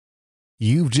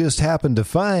You've just happened to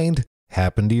find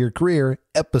Happen to Your Career,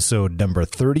 episode number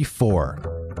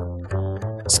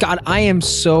 34. Scott, I am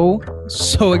so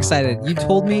excited. When you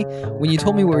told me what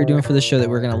we were doing for the show, that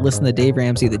we are going to listen to Dave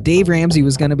Ramsey, that Dave Ramsey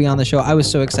was going to be on the show. I was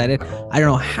so excited. I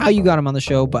don't know how you got him on the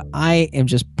show, but I am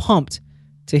just pumped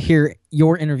to hear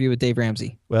your interview with Dave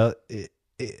Ramsey. Well,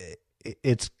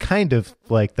 it's kind of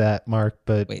like that, Mark,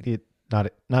 but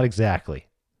not exactly.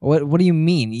 What do you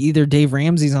mean? Either Dave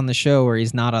Ramsey's on the show or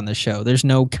he's not on the show. There's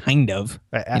no kind of.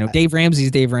 Dave Ramsey's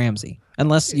Dave Ramsey.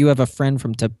 Unless you have a friend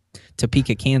from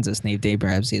Topeka, Kansas named Dave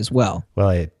Ramsey as well.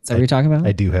 Well, is that what you're talking about?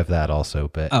 I do have that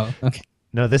also, but oh, okay.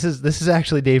 No, this is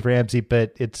actually Dave Ramsey,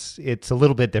 but it's a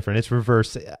little bit different. It's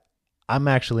reverse. I'm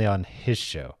actually on his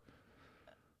show.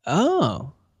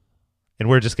 Oh. And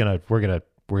we're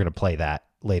gonna play that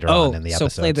later on in the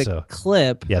episode. So play the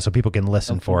clip. Yeah, so people can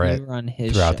listen for it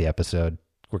throughout the episode.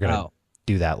 We're gonna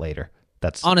do that later.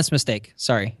 That's honest mistake.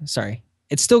 Sorry.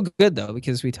 It's still good though,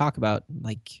 because we talk about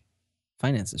like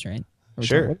finances, right?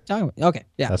 Sure. What are we talking about? Okay,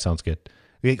 yeah. That sounds good.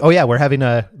 We're having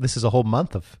this is a whole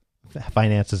month of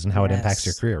finances and how it impacts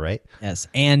your career, right? Yes,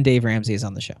 and Dave Ramsey is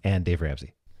on the show. And Dave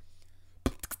Ramsey.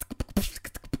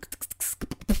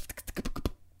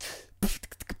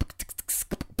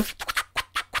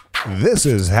 This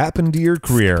is Happen to Your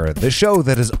Career, the show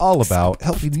that is all about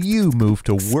helping you move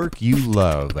to work you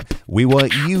love. We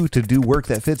want you to do work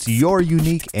that fits your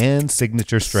unique and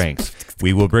signature strengths.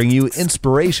 We will bring you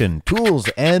inspiration, tools,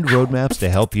 and roadmaps to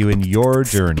help you in your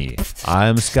journey.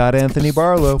 I'm Scott Anthony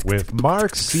Barlow with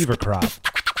Mark Sieverkrop.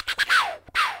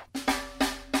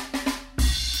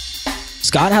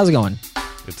 Scott, how's it going?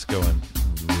 It's going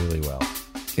really well.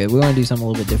 Good. We want to do something a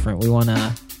little bit different.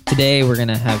 Today we're going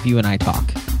to have you and I talk.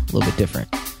 A little bit different.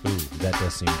 Ooh, that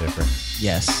does seem different.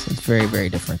 Yes, it's very, very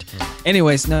different.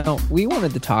 Anyways, no, we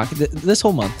wanted to talk. This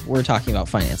whole month, we're talking about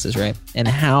finances, right? And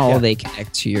how they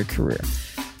connect to your career.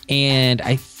 And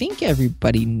I think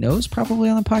everybody knows probably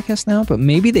on the podcast now, but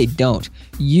maybe they don't.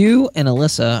 You and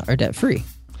Alyssa are debt-free.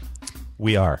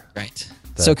 We are. Right.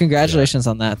 So congratulations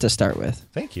on that to start with.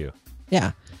 Thank you.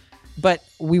 Yeah. But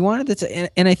we wanted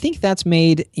to, and I think that's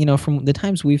made, from the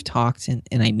times we've talked, and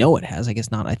I know it has, I guess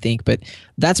not, I think, but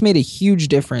that's made a huge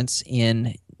difference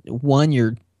in, one,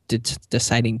 you're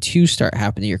deciding to start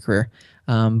Happen to Your Career.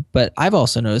 But I've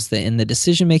also noticed that in the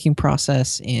decision-making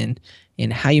process, in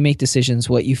how you make decisions,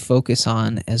 what you focus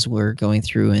on as we're going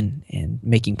through and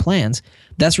making plans,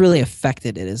 that's really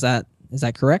affected it. Is that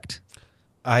correct?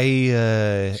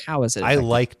 How is it? I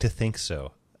like to think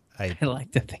so. I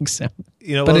like to think so.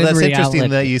 That's interesting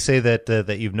that you say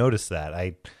that you've noticed that.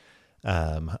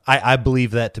 I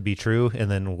believe that to be true,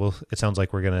 and then it sounds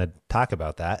like we're going to talk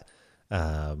about that.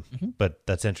 But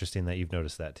that's interesting that you've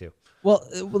noticed that too. Well,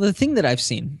 the thing that I've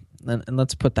seen, and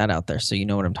let's put that out there so you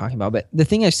know what I'm talking about. But the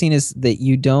thing I've seen is that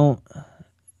you don't.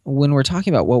 When we're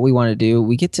talking about what we want to do,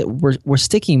 we're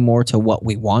sticking more to what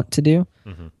we want to do,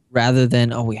 rather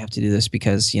than we have to do this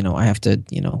because I have to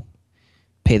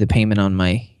pay the payment on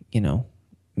my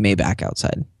Maybach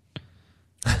outside.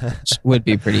 Which would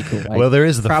be pretty cool. Well, there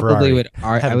is the Ferrari.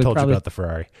 I haven't told you about the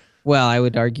Ferrari. Well, I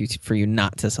would argue for you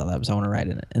not to sell that because I want to ride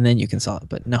in it, and then you can sell it.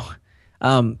 But no,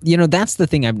 that's the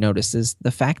thing I've noticed is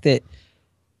the fact that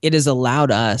it has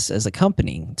allowed us as a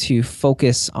company to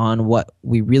focus on what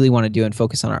we really want to do and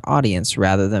focus on our audience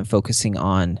rather than focusing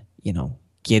on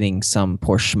getting some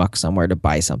poor schmuck somewhere to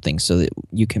buy something so that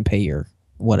you can pay your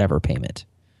whatever payment.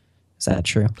 Is that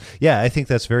true? Yeah, I think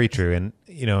that's very true. And,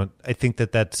 I think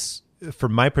that's,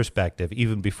 from my perspective,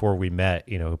 even before we met,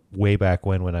 way back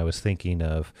when I was thinking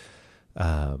of,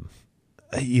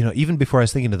 even before I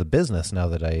was thinking of the business, now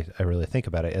that I really think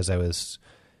about it, as I was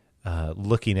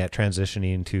looking at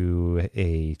transitioning to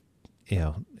a,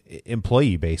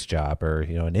 employee-based job or,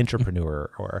 an entrepreneur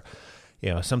or,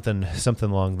 something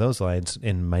along those lines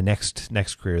in my next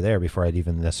career there, before I'd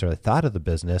even necessarily thought of the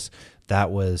business,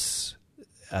 that was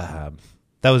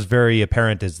very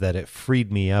apparent, is that it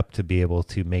freed me up to be able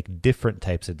to make different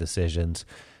types of decisions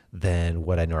than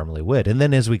what I normally would. And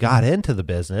then as we got into the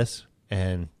business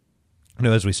and,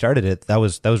 as we started it, that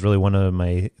was really one of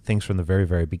my things from the very,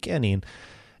 very beginning,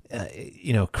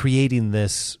 creating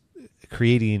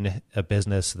a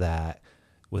business that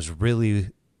was really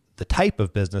the type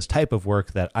of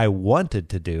work that I wanted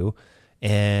to do,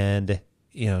 and,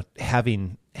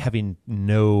 having having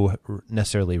no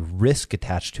necessarily risk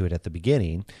attached to it at the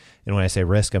beginning. And when I say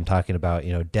risk, I'm talking about,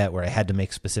 debt where I had to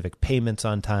make specific payments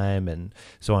on time and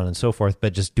so on and so forth.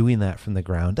 But just doing that from the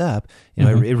ground up,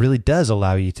 it really does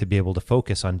allow you to be able to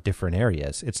focus on different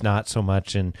areas. It's not so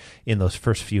much in those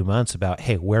first few months about,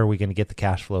 hey, where are we going to get the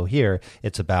cash flow here?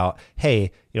 It's about,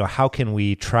 hey, how can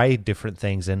we try different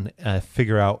things and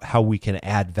figure out how we can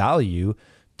add value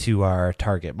to our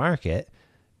target market.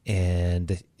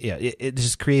 And it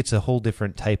just creates a whole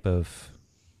different type of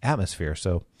atmosphere.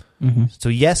 So, so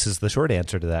yes is the short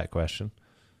answer to that question.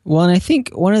 Well, and I think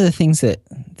one of the things that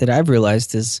I've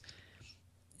realized is,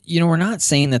 we're not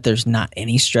saying that there's not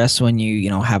any stress when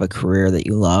you have a career that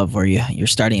you love or you're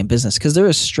starting a business, because there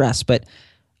is stress. But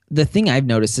the thing I've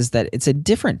noticed is that it's a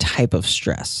different type of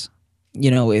stress.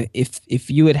 If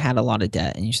you had a lot of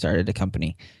debt and you started a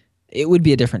company, it would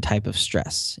be a different type of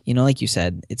stress. Like you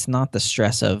said, it's not the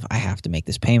stress of I have to make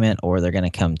this payment or they're going to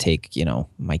come take,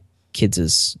 my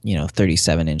kids'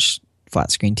 37-inch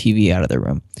flat screen TV out of their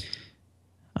room.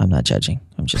 I'm not judging.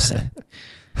 I'm just saying.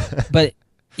 But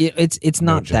it's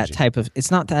not that type of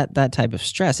that type of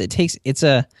stress.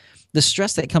 The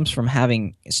stress that comes from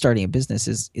starting a business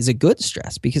is a good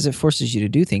stress because it forces you to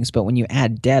do things. But when you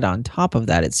add debt on top of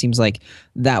that, it seems like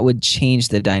that would change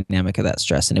the dynamic of that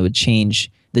stress, and it would change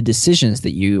the decisions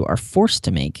that you are forced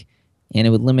to make, and it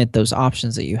would limit those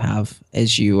options that you have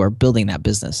as you are building that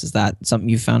business. Is that something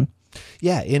you found?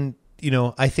 Yeah. And,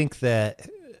 I think that,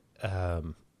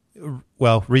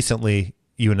 recently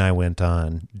you and I went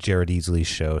on Jared Easley's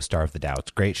show, Star of the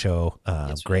Doubts. Great show.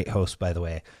 Great host, by the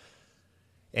way.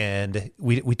 And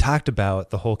we talked about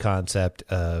the whole concept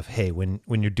of, hey, when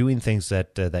you're doing things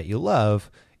that you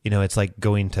love, it's like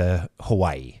going to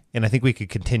Hawaii. And I think we could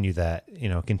continue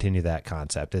that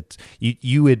concept. It's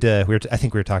you would I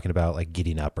think we were talking about like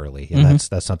getting up early, and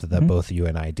that's something that both you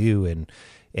and I do.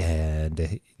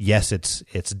 And yes,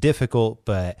 it's difficult,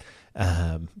 but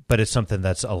it's something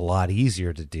that's a lot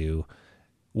easier to do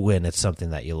when it's something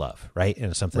that you love, right? And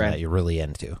it's something that you're really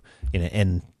into.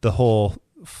 And the whole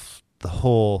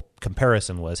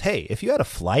comparison was, hey, if you had a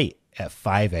flight at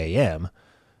 5 a.m.,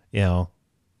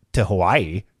 to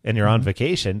Hawaii and you're on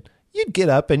vacation, you'd get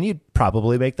up and you'd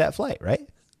probably make that flight, right?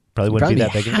 Probably wouldn't be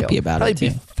that big a deal. Probably be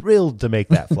thrilled to make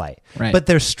that flight. Right. But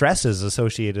there's stresses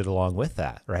associated along with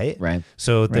that, right? Right.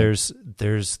 So there's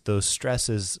those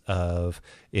stresses of,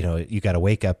 you got to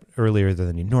wake up earlier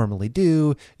than you normally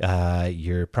do.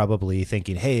 You're probably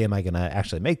thinking, hey, am I going to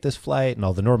actually make this flight? And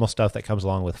all the normal stuff that comes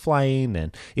along with flying.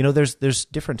 And, there's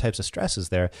different types of stresses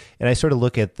there. And I sort of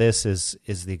look at this as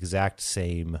the exact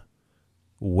same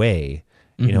way.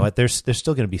 There's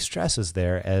still going to be stresses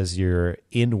there as you're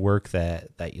in work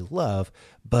that you love,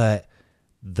 but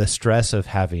the stress of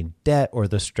having debt or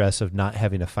the stress of not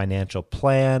having a financial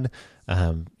plan,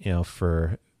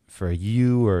 for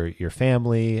you or your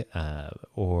family,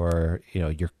 or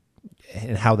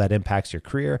and how that impacts your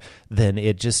career, then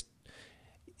it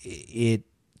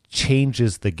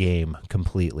changes the game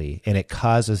completely, and it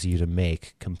causes you to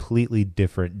make completely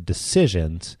different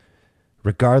decisions,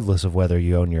 regardless of whether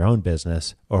you own your own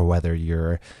business or whether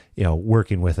you're,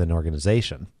 working with an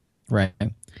organization. Right.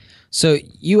 So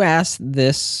you asked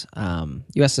this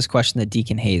question to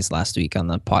Deacon Hayes last week on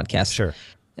the podcast. Sure.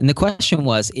 And the question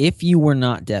was, if you were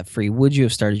not debt free, would you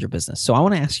have started your business? So I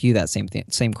want to ask you that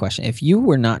same question. If you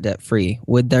were not debt free,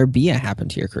 would there be a happen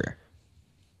to your career?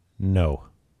 No.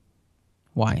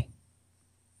 Why?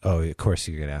 Oh, of course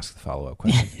you're going to ask the follow-up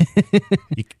question.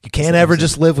 you can't ever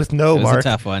just live with no, Mark. It was a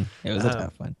tough one. It was a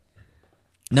tough one.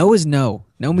 No is no.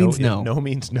 No means no. No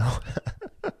means no.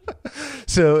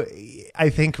 So I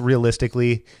think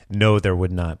realistically, no, there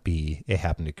would not be a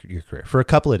happen to your career for a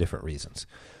couple of different reasons.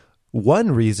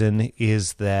 One reason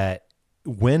is that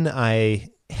when I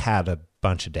had a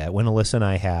bunch of debt, when Alyssa and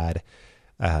I had,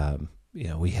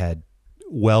 we had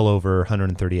well over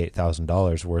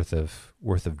 $138,000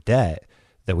 worth of debt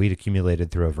that we'd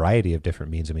accumulated through a variety of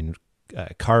different means. I mean,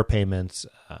 car payments,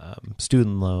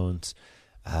 student loans.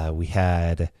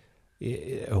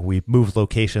 We moved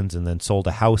locations and then sold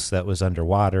a house that was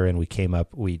underwater, and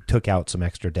we took out some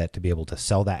extra debt to be able to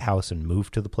sell that house and move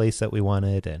to the place that we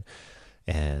wanted.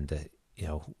 And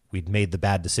we'd made the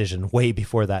bad decision way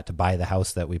before that to buy the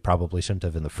house that we probably shouldn't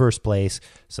have in the first place.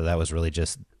 So that was really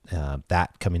just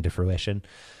that coming to fruition.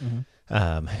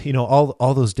 Mm-hmm.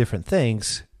 All those different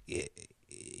things.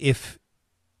 If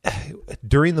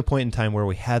during the point in time where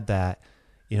we had that,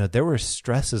 there were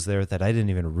stresses there that I didn't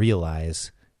even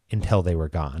realize until they were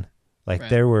gone. Like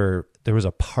there was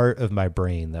a part of my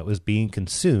brain that was being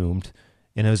consumed,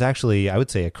 and it was actually, I would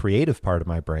say, a creative part of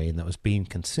my brain that was being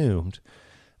consumed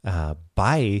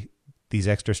by these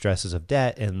extra stresses of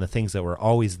debt and the things that were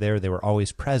always there, they were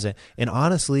always present. And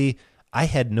honestly, I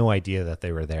had no idea that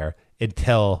they were there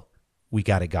until we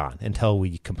got it gone, until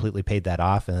we completely paid that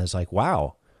off. And it's like,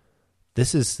 wow,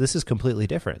 this is completely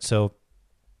different. So,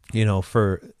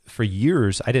 for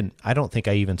years, I don't think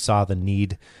I even saw the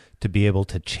need to be able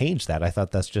to change that. I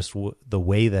thought that's just the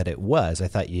way that it was. I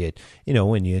thought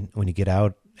when you get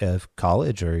out of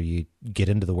college or you get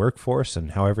into the workforce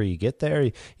and however you get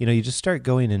there, you just start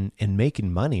going and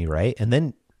making money, right? And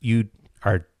then you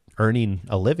are earning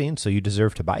a living, so you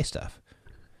deserve to buy stuff.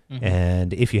 Mm-hmm.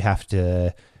 And if you have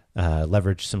to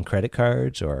leverage some credit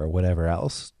cards or whatever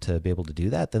else to be able to do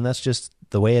that, then that's just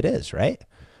the way it is, right?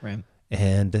 Right.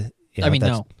 And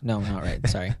no, not right.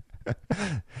 Sorry.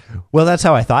 Well, that's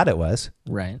how I thought it was.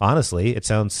 Right. Honestly, it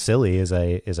sounds silly as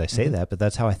I say that, but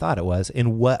that's how I thought it was.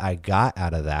 And what I got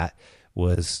out of that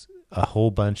was a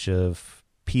whole bunch of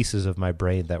pieces of my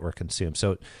brain that were consumed.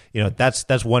 So,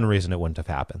 that's one reason it wouldn't have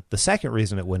happened. The second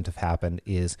reason it wouldn't have happened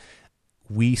is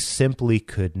we simply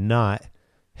could not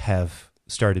have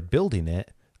started building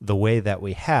it the way that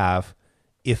we have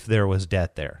if there was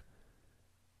debt there.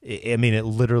 I mean, it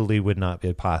literally would not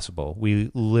be possible.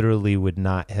 We literally would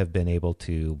not have been able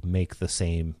to make the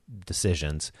same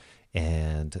decisions,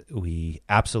 and we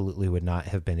absolutely would not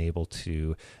have been able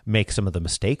to make some of the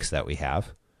mistakes that we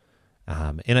have.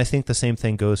 And I think the same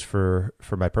thing goes for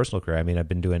my personal career. I mean, I've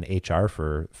been doing HR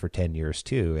for 10 years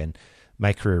too, and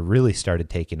my career really started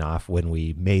taking off when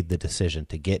we made the decision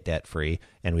to get debt free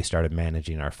and we started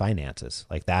managing our finances.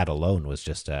 Like that alone was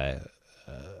just a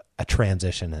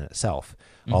transition in itself.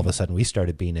 Mm-hmm. All of a sudden we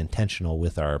started being intentional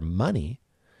with our money,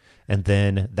 and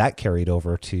then that carried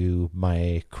over to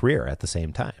my career at the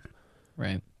same time.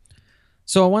 Right.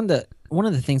 So one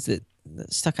of the things that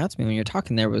stuck out to me when you were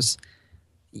talking there was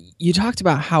you talked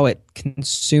about how it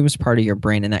consumes part of your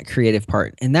brain and that creative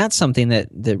part. And that's something that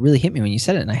really hit me when you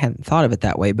said it. And I hadn't thought of it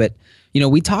that way, but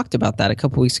we talked about that a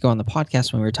couple of weeks ago on the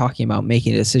podcast when we were talking about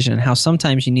making a decision and how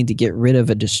sometimes you need to get rid of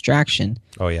a distraction.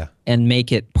 Oh yeah. And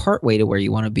make it part way to where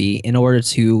you want to be in order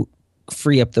to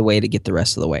free up the way to get the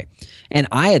rest of the way. And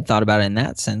I had thought about it in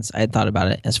that sense. I had thought about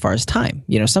it as far as time.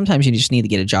 Sometimes you just need to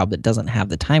get a job that doesn't have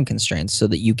the time constraints so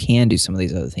that you can do some of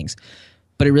these other things.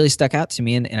 But it really stuck out to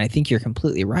me, and I think you're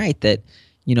completely right that,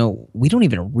 we don't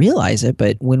even realize it,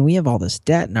 but when we have all this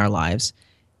debt in our lives,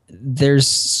 there's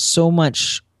so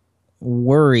much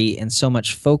worry and so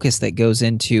much focus that goes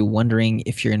into wondering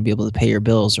if you're going to be able to pay your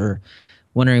bills or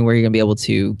wondering where you're going to be able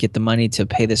to get the money to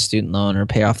pay the student loan or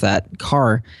pay off that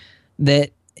car,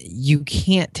 that you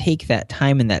can't take that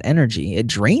time and that energy. It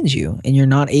drains you, and you're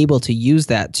not able to use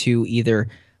that to either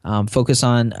focus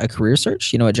on a career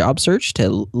search, a job search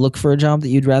to look for a job that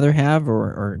you'd rather have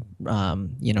or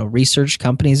research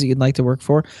companies that you'd like to work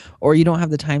for, or you don't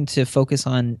have the time to focus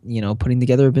on, putting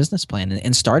together a business plan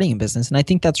and starting a business. And I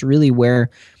think that's really where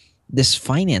this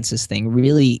finances thing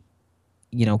really,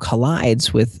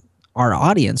 collides with our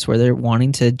audience, where they're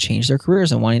wanting to change their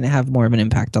careers and wanting to have more of an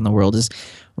impact on the world, is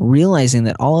realizing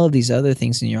that all of these other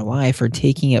things in your life are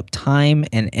taking up time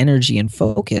and energy and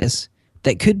focus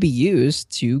that could be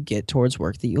used to get towards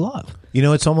work that you love.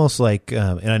 It's almost like,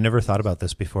 and I never thought about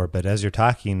this before, but as you're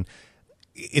talking,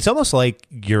 it's almost like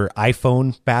your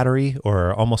iPhone battery,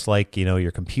 or almost like,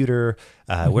 your computer,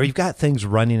 where you've got things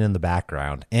running in the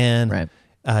background, and right.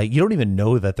 You don't even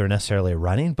know that they're necessarily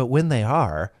running, but when they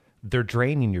are, they're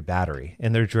draining your battery,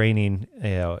 and they're draining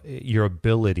your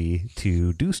ability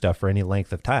to do stuff for any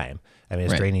length of time. I mean,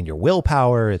 it's draining your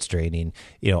willpower. It's draining,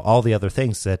 all the other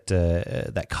things that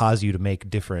that cause you to make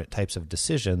different types of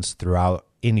decisions throughout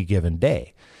any given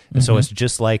day. And so it's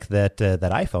just like that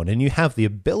iPhone, and you have the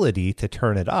ability to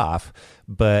turn it off,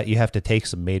 but you have to take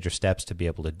some major steps to be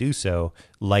able to do so,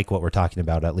 like what we're talking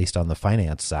about, at least on the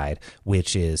finance side,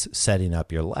 which is setting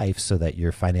up your life so that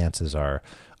your finances are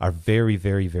very,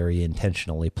 very, very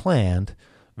intentionally planned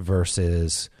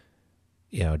versus,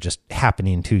 just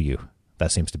happening to you.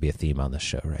 That seems to be a theme on this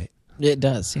show, right? It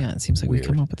does. Yeah. It seems like we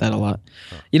come up with that a lot.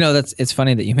 It's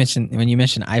funny that when you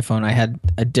mentioned iPhone, I had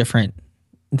a different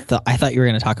I thought you were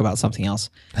going to talk about something else,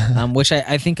 which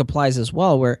I think applies as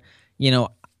well, where,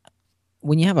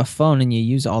 when you have a phone and you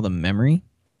use all the memory,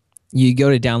 you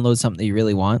go to download something that you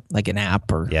really want, like an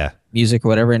app or music or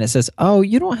whatever, and it says, oh,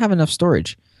 you don't have enough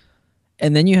storage.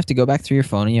 And then you have to go back through your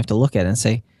phone and you have to look at it and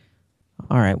say,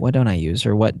 all right, what don't I use,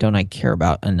 or what don't I care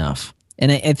about enough?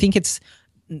 And I think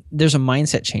there's a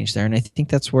mindset change there. And I think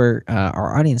that's where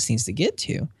our audience needs to get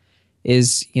to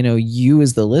is, you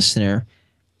as the listener,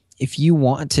 if you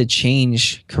want to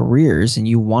change careers and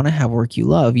you want to have work you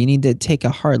love, you need to take a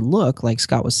hard look, like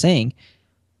Scott was saying,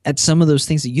 at some of those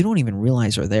things that you don't even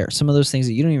realize are there. Some of those things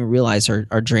that you don't even realize are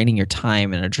draining your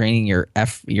time and are draining your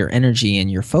energy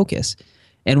and your focus.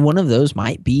 And one of those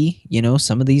might be,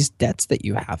 some of these debts that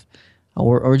you have,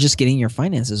 or just getting your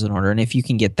finances in order. And if you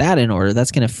can get that in order,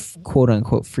 that's going to quote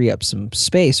unquote free up some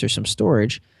space or some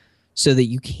storage so that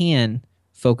you can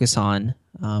focus on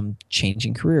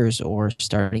changing careers or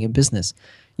starting a business.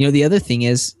 The other thing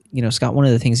is, Scott, one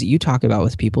of the things that you talk about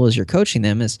with people as you're coaching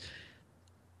them is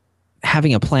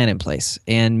having a plan in place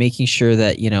and making sure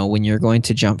that, when you're going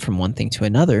to jump from one thing to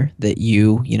another, that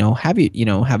you have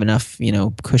enough,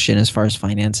 cushion as far as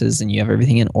finances, and you have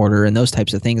everything in order and those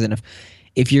types of things. And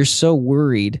if you're so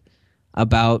worried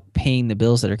about paying the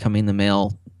bills that are coming in the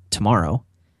mail tomorrow,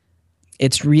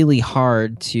 it's really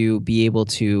hard to be able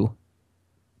to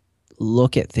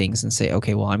look at things and say,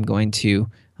 okay, well, I'm going to,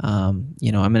 I'm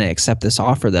going to accept this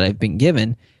offer that I've been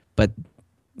given, but,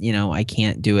 I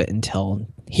can't do it until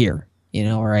here.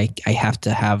 Or I have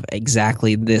to have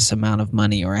exactly this amount of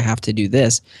money, or I have to do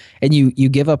this. And you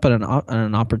give up on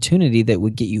an opportunity that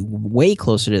would get you way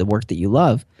closer to the work that you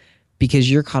love because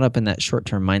you're caught up in that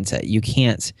short-term mindset. You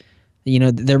can't,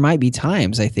 there might be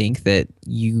times, I think, that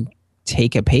you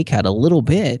take a pay cut a little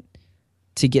bit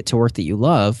to get to work that you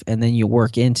love, and then you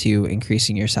work into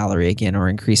increasing your salary again or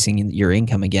increasing your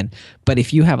income again. But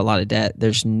if you have a lot of debt,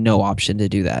 there's no option to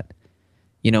do that.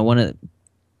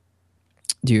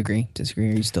 Do you agree? Disagree?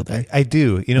 Are you still there? I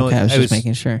do. Okay, I was just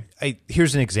making sure.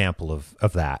 Here's an example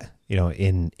of that,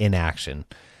 in action.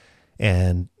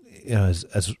 And,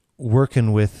 as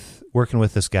working with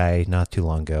this guy not too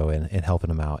long ago and helping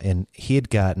him out, and he'd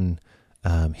gotten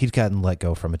let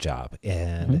go from a job,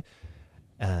 and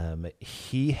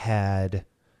he had,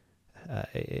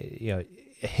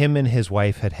 him and his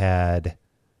wife had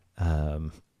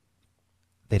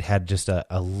they'd had just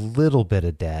a little bit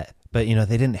of debt. But,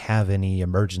 they didn't have any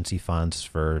emergency funds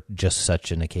for just such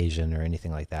an occasion or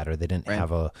anything like that, or they didn't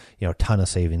have a, ton of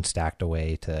savings stacked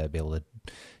away to be able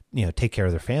to, take care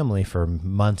of their family for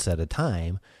months at a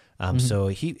time. So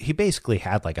he basically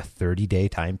had like a 30-day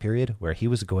time period where he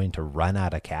was going to run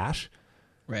out of cash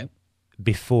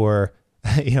before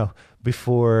he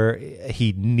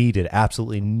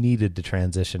absolutely needed to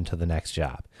transition to the next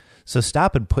job. So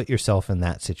stop and put yourself in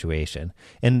that situation.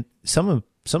 And some of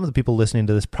the people listening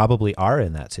to this probably are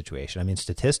in that situation. I mean,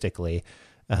 statistically,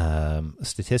 I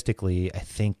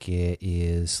think it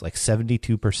is like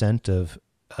 72%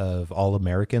 of all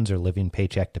Americans are living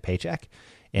paycheck to paycheck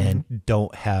and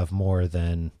don't have more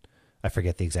than, I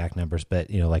forget the exact numbers,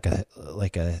 but like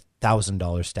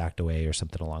 $1,000 stacked away or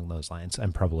something along those lines.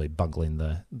 I'm probably bungling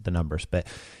the numbers, but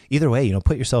either way,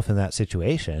 put yourself in that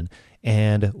situation.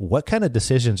 And what kind of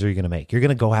decisions are you going to make? You're going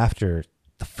to go after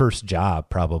the first job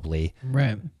probably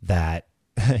that,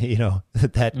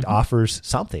 that offers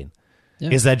something. Yeah.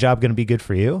 Is that job going to be good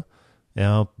for you?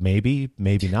 Maybe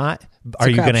not. Are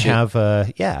you going to have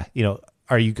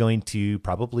are you going to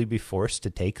probably be forced to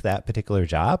take that particular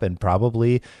job? And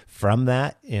probably from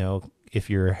that, if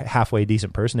you're a halfway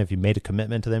decent person, if you made a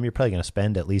commitment to them, you're probably going to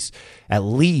spend at least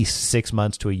 6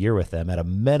 months to a year with them at a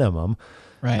minimum.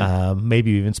 Right.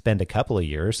 Maybe even spend a couple of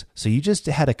years. So you just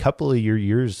had a couple of your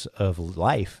years of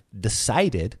life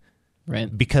decided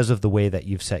because of the way that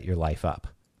you've set your life up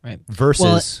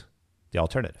versus the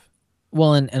alternative.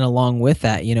 Well, and along with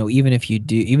that, even if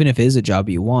it is a job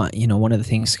you want, one of the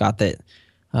things, Scott, that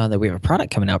we have a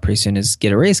product coming out pretty soon is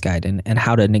Get a Raise Guide and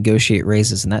how to negotiate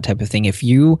raises and that type of thing. If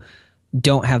you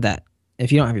don't have that,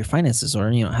 if you don't have your finances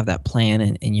or you don't have that plan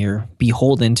and you're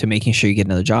beholden to making sure you get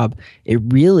another job, it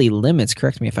really limits,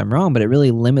 correct me if I'm wrong, but it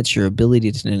really limits your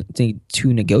ability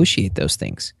to negotiate those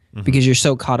things because you're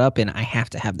so caught up in, I have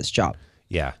to have this job.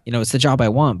 Yeah. It's the job I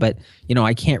want, but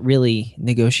I can't really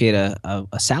negotiate a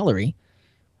salary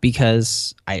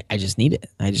because I just need it.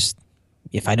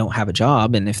 If I don't have a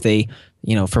job and if they,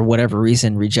 for whatever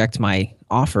reason reject my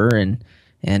offer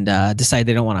and decide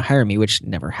they don't want to hire me, which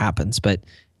never happens, but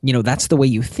that's the way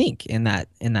you think in that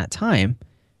time,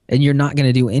 and you're not going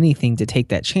to do anything to take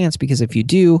that chance because if you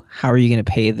do, how are you going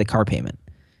to pay the car payment?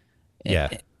 Yeah.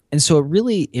 And so it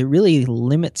really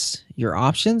limits your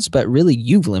options, but really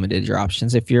you've limited your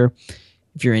options. If you're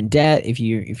in debt, if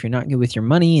you're not good with your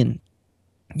money, and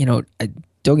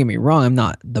don't get me wrong, I'm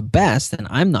not the best and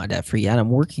I'm not debt free yet. I'm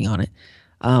working on it.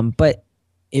 But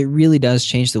it really does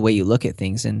change the way you look at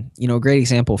things. And, a great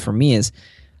example for me is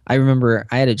I remember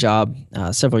I had a job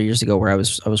several years ago where I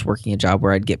was working a job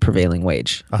where I'd get prevailing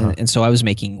wage. And so I was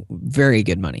making very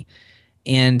good money.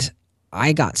 And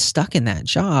I got stuck in that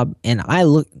job. And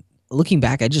looking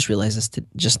back, I just realized this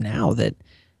just now that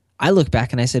I look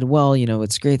back and I said, well,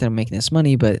 it's great that I'm making this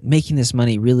money, but making this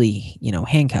money really,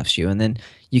 handcuffs you. And then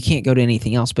you can't go to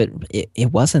anything else. But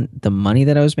it wasn't the money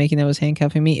that I was making that was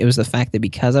handcuffing me. It was the fact that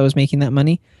because I was making that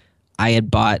money, I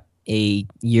had bought a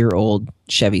year-old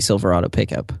Chevy Silverado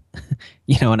pickup,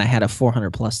 and I had a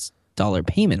 $400+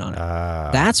 payment on it.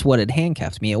 That's what had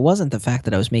handcuffed me. It wasn't the fact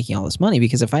that I was making all this money,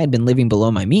 because if I had been living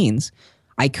below my means,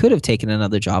 I could have taken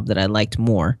another job that I liked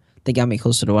more, that got me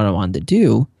closer to what I wanted to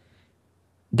do,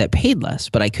 that paid less,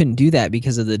 but I couldn't do that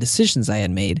because of the decisions I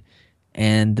had made,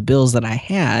 and the bills that I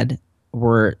had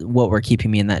were what were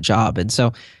keeping me in that job. And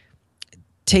so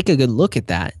take a good look at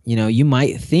that. You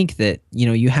might think that,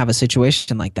 you have a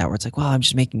situation like that where it's like, well, I'm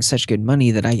just making such good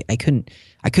money that I couldn't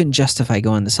justify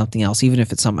going to something else, even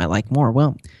if it's something I like more.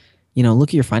 Well, look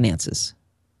at your finances,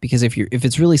 because if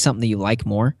it's really something that you like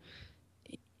more,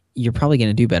 you're probably going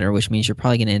to do better, which means you're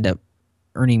probably going to end up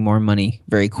earning more money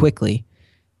very quickly.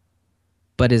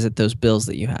 But is it those bills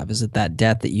that you have? Is it that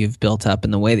debt that you've built up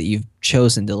and the way that you've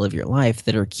chosen to live your life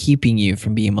that are keeping you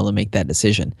from being able to make that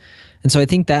decision? And so I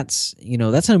think that's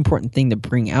an important thing to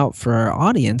bring out for our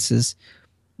audience is,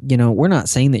 we're not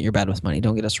saying that you're bad with money.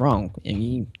 Don't get us wrong.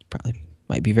 You probably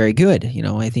might be very good.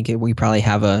 I think we probably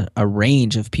have a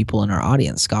range of people in our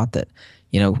audience, Scott, that,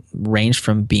 range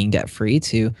from being debt free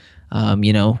to,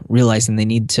 realizing they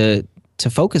need to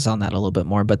focus on that a little bit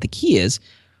more. But the key is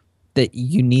that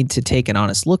you need to take an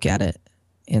honest look at it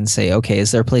and say, okay,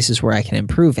 is there places where I can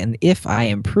improve? And if I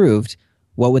improved,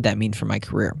 what would that mean for my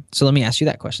career? So let me ask you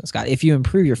that question, Scott. If you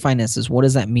improve your finances, what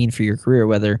does that mean for your career,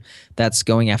 whether that's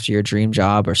going after your dream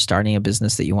job or starting a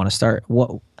business that you want to start?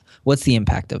 What's the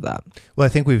impact of that? Well, I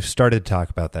think we've started to talk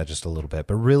about that just a little bit,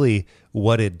 but really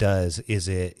what it does is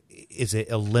it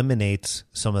eliminates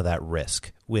some of that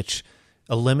risk, which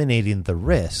eliminating the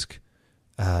risk,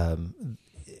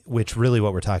 which really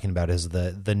what we're talking about is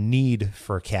the need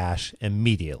for cash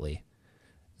immediately.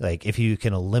 Like if you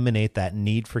can eliminate that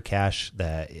need for cash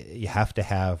that you have to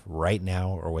have right now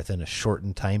or within a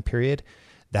shortened time period,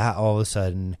 that all of a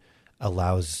sudden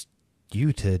allows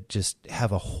you to just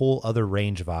have a whole other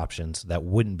range of options that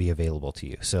wouldn't be available to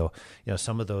you. So,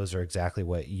 some of those are exactly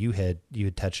what you had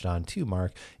touched on too,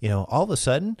 Mark. All of a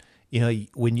sudden,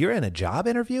 when you're in a job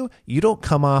interview, you don't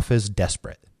come off as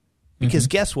desperate, because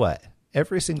guess what?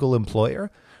 Every single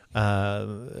employer,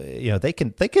 they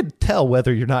can tell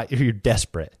whether you're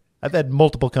desperate. I've had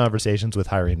multiple conversations with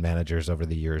hiring managers over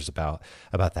the years about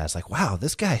that. It's like, wow,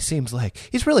 this guy seems like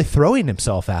he's really throwing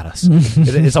himself at us.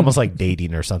 It's almost like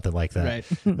dating or something like that. Right.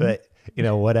 But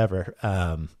whatever.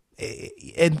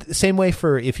 And same way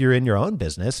for if you're in your own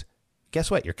business,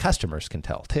 guess what? Your customers can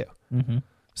tell too. Mm-hmm.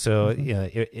 So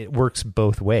it works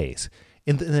both ways.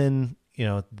 And then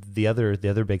the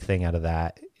other big thing out of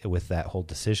that, with that whole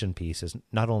decision piece, is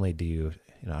not only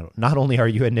are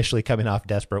you initially coming off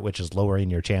desperate, which is lowering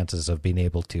your chances of being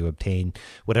able to obtain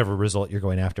whatever result you're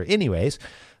going after anyways,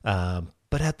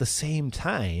 but at the same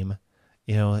time,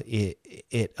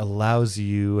 it allows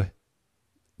you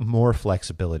more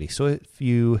flexibility. So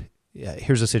if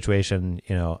here's a situation,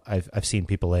 I've seen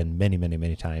people in many, many,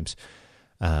 many times,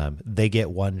 they get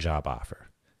one job offer.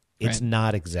 It's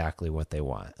not exactly what they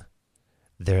want.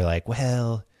 They're like,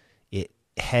 well, it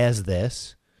has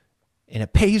this and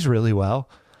it pays really well,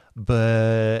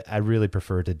 but I really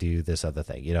prefer to do this other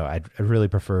thing. I really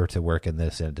prefer to work in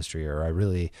this industry, or I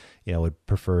really, would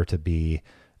prefer to be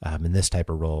in this type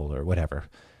of role or whatever.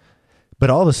 But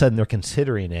all of a sudden they're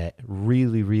considering it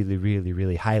really, really, really,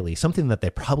 really highly, something that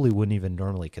they probably wouldn't even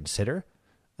normally consider,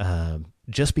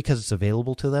 just because it's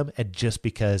available to them and just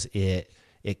because it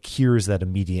cures that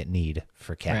immediate need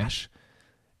for cash. Right.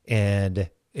 And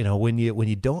when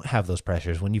you don't have those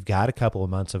pressures, when you've got a couple of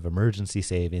months of emergency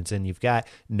savings and you've got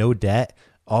no debt,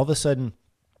 all of a sudden,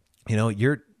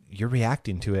 you're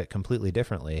reacting to it completely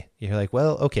differently. You're like,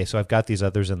 well, okay, so I've got these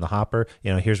others in the hopper.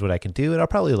 Here's what I can do, and I'll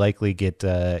probably likely get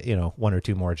one or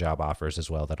two more job offers as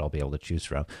well that I'll be able to choose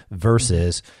from.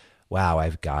 Versus, wow,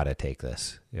 I've got to take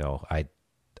this.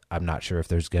 I'm not sure if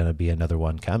there's going to be another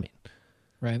one coming.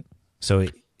 Right. So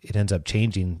it ends up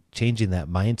changing that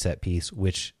mindset piece,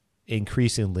 which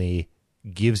increasingly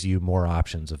gives you more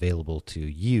options available to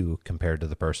you compared to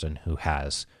the person who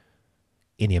has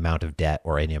any amount of debt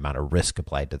or any amount of risk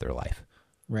applied to their life.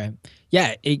 Right.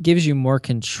 Yeah, it gives you more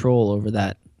control over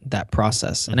that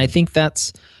process. And I think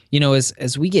that's,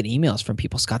 as we get emails from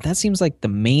people, Scott, that seems like the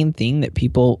main thing that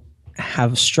people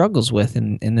have struggles with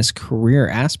in this career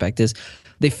aspect is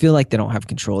they feel like they don't have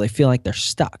control. They feel like they're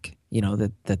stuck,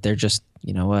 that they're just,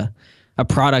 a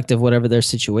product of whatever their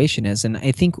situation is. And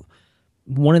I think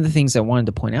one of the things I wanted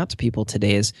to point out to people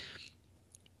today is,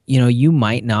 you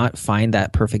might not find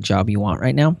that perfect job you want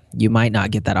right now. You might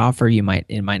not get that offer. It might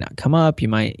not come up. You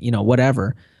might,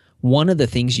 whatever. One of the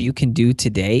things you can do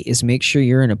today is make sure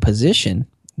you're in a position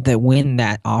that when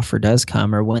that offer does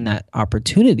come or when that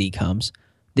opportunity comes,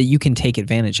 that you can take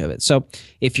advantage of it. So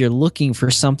if you're looking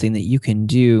for something that you can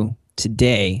do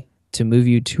today to move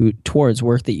you towards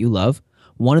work that you love,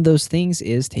 one of those things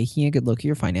is taking a good look at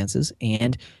your finances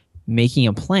and making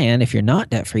a plan. If you're not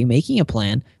debt-free, making a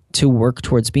plan to work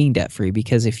towards being debt-free.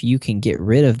 Because if you can get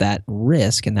rid of that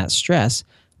risk and that stress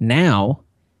now,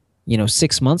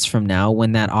 6 months from now,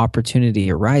 when that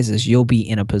opportunity arises, you'll be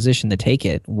in a position to take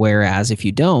it. Whereas if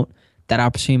you don't, that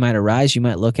opportunity might arise. You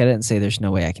might look at it and say, there's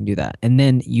no way I can do that. And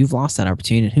then you've lost that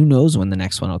opportunity, and who knows when the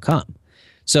next one will come.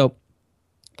 So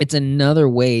it's another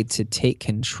way to take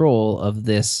control of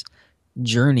this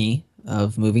journey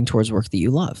of moving towards work that you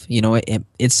love.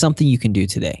 It's something you can do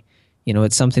today.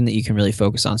 It's something that you can really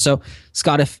focus on. So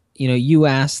Scott, if you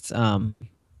asked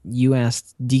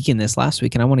Deacon this last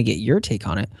week, and I want to get your take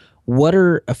on it. What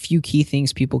are a few key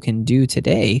things people can do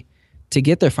today to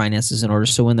get their finances in order,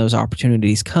 so when those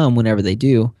opportunities come, whenever they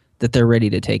do, that they're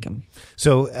ready to take them?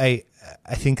 So I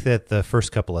think that the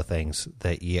first couple of things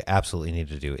that you absolutely need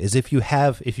to do is if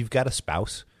you've got a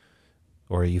spouse,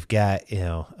 or you've got,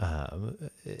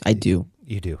 I do.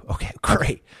 You do. Okay,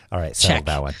 great. All right, settle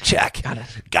that one. Check.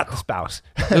 Got the spouse.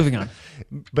 Moving on.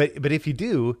 But if you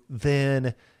do,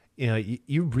 then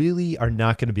you really are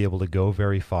not going to be able to go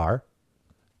very far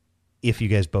if you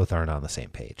guys both aren't on the same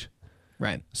page.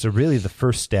 Right. So really the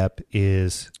first step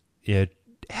is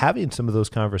having some of those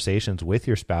conversations with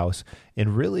your spouse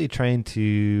and really trying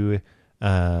to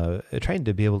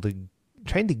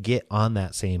get on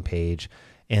that same page.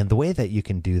 And the way that you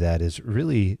can do that is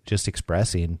really just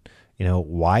expressing,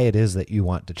 why it is that you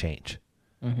want to change.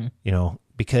 Mm-hmm.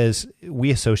 Because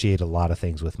we associate a lot of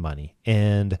things with money.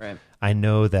 And right. I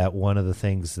know that one of the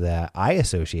things that I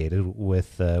associated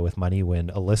with money when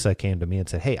Alyssa came to me and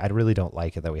said, hey, I really don't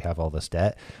like it that we have all this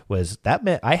debt, was that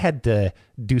meant I had to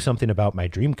do something about my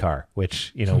dream car,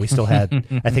 which, we still had,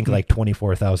 I think like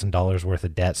 $24,000 worth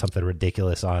of debt, something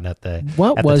ridiculous on at the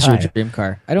What was your dream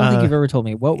car? I don't think you've ever told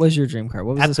me. What was your dream car?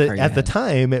 What was this car you At had? the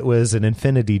time, it was an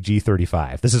Infiniti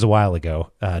G35. This is a while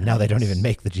ago. Now they don't even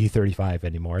make the G35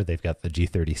 anymore. They've got the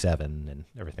G37 and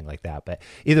everything like that. But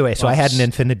either way, so I had an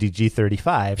Infiniti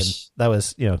G35, and that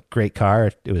was, great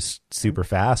car. It was super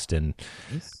fast and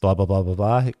blah, blah, blah, blah,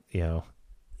 blah,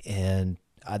 and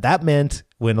that meant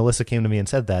when Alyssa came to me and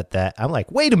said that I'm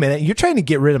like, wait a minute, you're trying to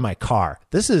get rid of my car.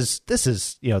 This is,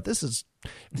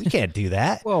 we can't do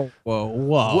that. Whoa.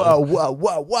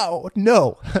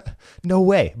 No, no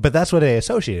way. But that's what I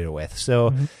associated it with.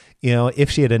 So, if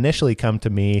she had initially come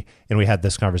to me, and we had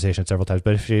this conversation several times,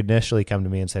 but if she had initially come to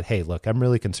me and said, hey, look, I'm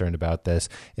really concerned about this,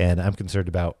 and I'm concerned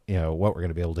about, what we're going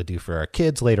to be able to do for our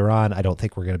kids later on. I don't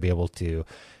think we're going to be able to,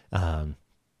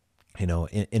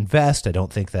 invest. I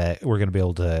don't think that we're going to be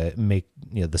able to make,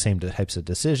 the same types of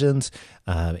decisions,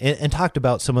 and talked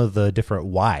about some of the different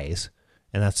whys.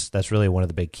 And that's really one of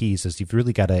the big keys is you've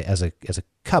really got to, as a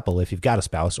couple, if you've got a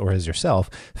spouse or as yourself,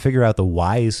 figure out the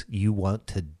whys you want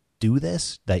to do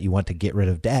this, that you want to get rid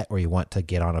of debt, or you want to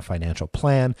get on a financial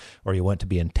plan, or you want to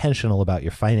be intentional about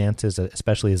your finances,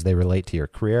 especially as they relate to your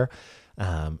career.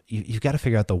 You've got to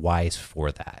figure out the whys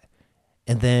for that.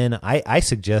 And then I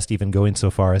suggest even going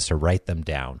so far as to write them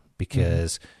down,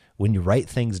 because when you write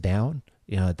things down,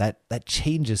 that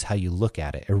changes how you look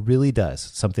at it. It really does.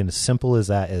 Something as simple as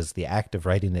that, as the act of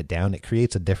writing it down, it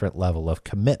creates a different level of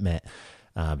commitment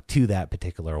to that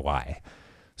particular why.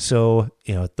 So,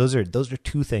 those are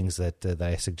two things that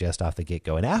I suggest off the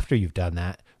get-go. And after you've done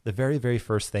that, the very, very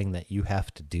first thing that you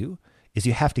have to do is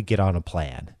you have to get on a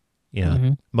plan.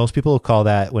 Most people will call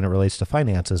that, when it relates to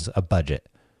finances, a budget,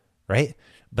 right?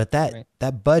 But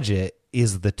that budget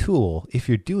is the tool if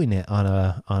you're doing it on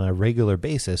a regular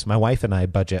basis. My wife and I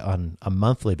budget on a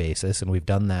monthly basis, and we've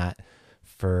done that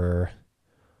for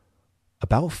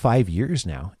about 5 years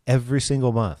now, every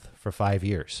single month for 5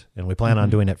 years. And we plan on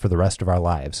doing it for the rest of our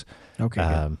lives.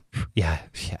 Okay. Yeah.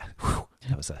 Whew.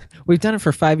 We've done it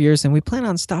for 5 years, and we plan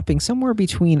on stopping somewhere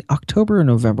between October and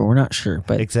November. We're not sure,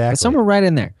 but exactly. Somewhere right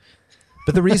in there.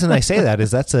 But the reason I say that is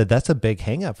that's a big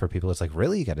hang up for people. It's like,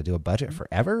 really, you got to do a budget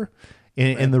forever?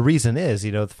 And the reason is,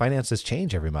 the finances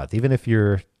change every month. Even if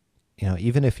you're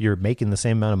making the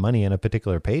same amount of money in a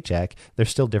particular paycheck,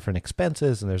 there's still different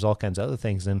expenses, and there's all kinds of other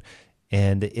things.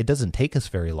 And it doesn't take us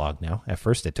very long now. At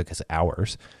first it took us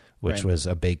hours, which was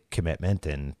a big commitment.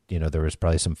 And, there was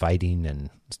probably some fighting and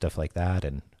stuff like that,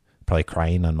 and probably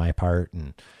crying on my part,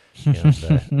 and,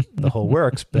 the whole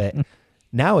works. But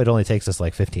now it only takes us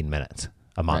like 15 minutes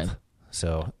a month. Right.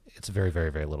 So It's very,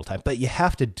 very, very little time. But you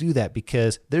have to do that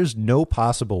because there's no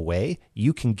possible way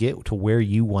you can get to where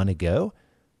you want to go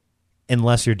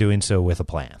unless you're doing so with a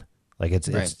plan. Like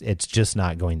it's just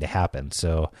not going to happen.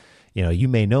 So, you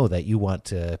may know that you want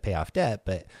to pay off debt,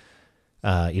 but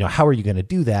how are you going to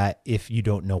do that if you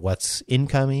don't know what's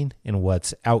incoming and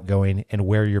what's outgoing and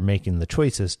where you're making the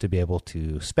choices to be able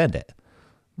to spend it?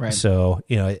 Right. So,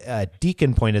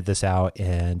 Deacon pointed this out,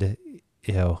 and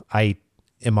I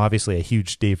am obviously a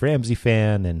huge Dave Ramsey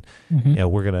fan, and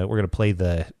we're gonna play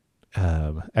the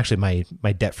actually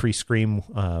my Debt-Free Scream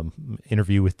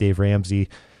interview with Dave Ramsey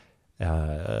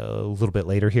a little bit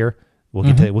later here. We'll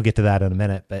get to that in a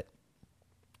minute, but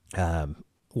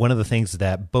one of the things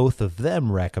that both of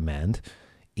them recommend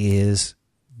is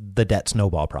the debt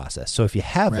snowball process. So if you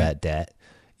have that debt,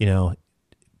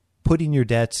 putting your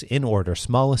debts in order,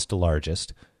 smallest to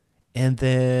largest, and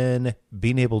then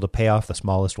being able to pay off the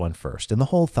smallest one first. And the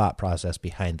whole thought process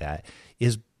behind that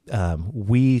is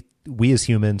we as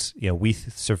humans, we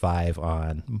survive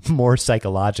on more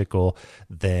psychological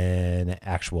than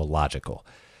actual logical.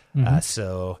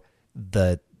 So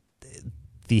the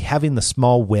having the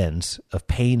small wins of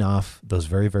paying off those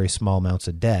very, very small amounts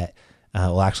of debt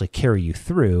will actually carry you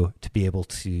through to be able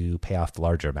to pay off the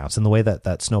larger amounts. And the way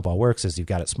that snowball works is you've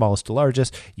got it smallest to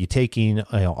largest, you're taking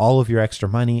all of your extra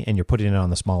money and you're putting it on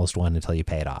the smallest one until you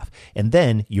pay it off. And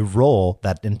then you roll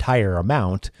that entire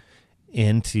amount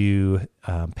into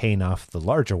paying off the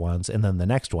larger ones, and then the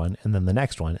next one, and then the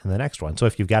next one, and the next one. So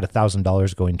if you've got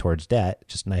 $1,000 going towards debt,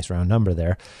 just a nice round number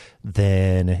there,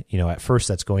 then, at first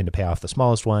that's going to pay off the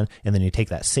smallest one, and then you take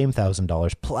that same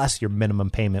 $1,000 plus your minimum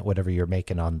payment, whatever you're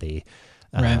making on the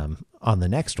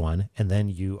next one, and then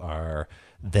you are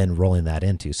then rolling that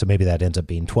into. So maybe that ends up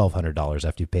being $1,200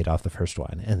 after you've paid off the first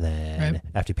one. And then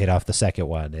after you paid off the second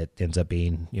one, it ends up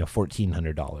being,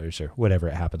 $1,400 or whatever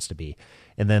it happens to be.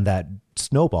 And then that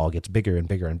snowball gets bigger and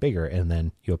bigger and bigger. And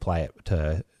then you apply it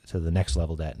to the next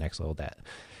level debt.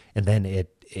 And then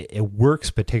it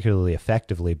works particularly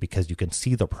effectively because you can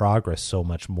see the progress so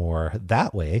much more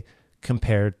that way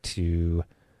compared to,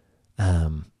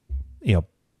 paying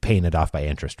it off by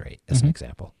interest rate as an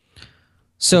example.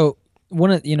 So,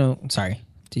 sorry,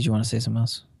 did you want to say something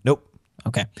else? Nope.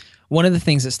 Okay. One of the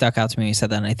things that stuck out to me when you said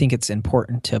that, and I think it's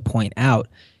important to point out,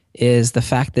 is the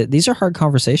fact that these are hard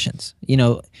conversations,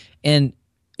 and,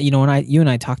 you and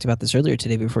I talked about this earlier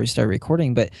today before we started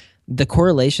recording, but the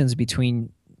correlations between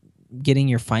getting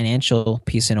your financial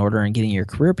piece in order and getting your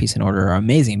career piece in order are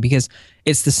amazing because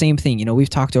it's the same thing. We've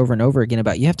talked over and over again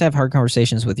about you have to have hard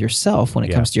conversations with yourself when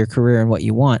it comes to your career and what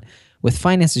you want. With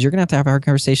finances, you're going to have hard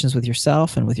conversations with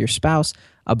yourself and with your spouse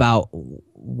about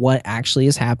what actually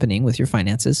is happening with your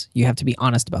finances. You have to be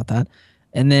honest about that.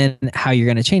 And then how you're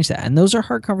going to change that. And those are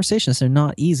hard conversations. They're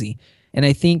not easy. And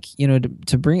I think,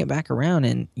 to bring it back around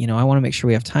and, I want to make sure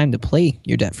we have time to play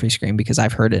your Debt-Free Scream because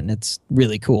I've heard it and it's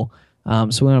really cool.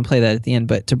 So we want to play that at the end.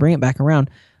 But to bring it back around,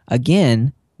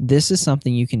 again, this is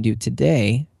something you can do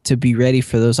today to be ready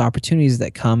for those opportunities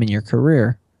that come in your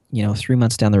career, 3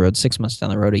 months down the road, 6 months down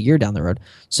the road, a year down the road,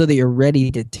 so that you're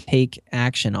ready to take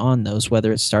action on those,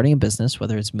 whether it's starting a business,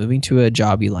 whether it's moving to a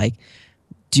job you like.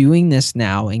 Doing this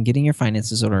now and getting your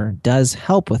finances in order does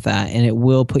help with that, and it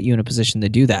will put you in a position to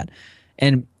do that.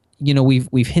 And,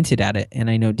 we've hinted at it, and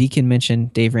I know Deacon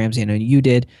mentioned Dave Ramsey, I know you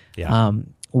did. Yeah.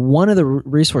 One of the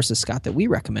resources, Scott, that we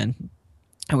recommend,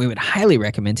 and we would highly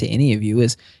recommend to any of you,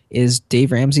 is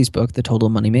Dave Ramsey's book, The Total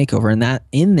Money Makeover. And that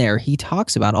in there, he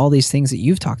talks about all these things that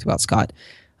you've talked about, Scott.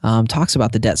 Talks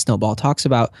about the debt snowball, talks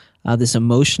about this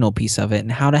emotional piece of it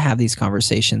and how to have these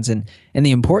conversations and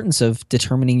the importance of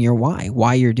determining your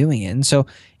why you're doing it. And so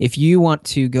if you want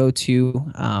to go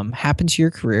to Happen to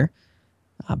Your Career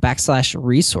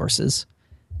 /resources,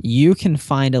 you can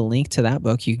find a link to that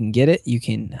book. You can get it, you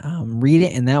can read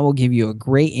it, and that will give you a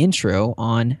great intro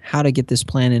on how to get this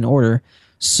plan in order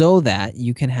so that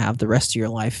you can have the rest of your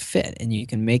life fit and you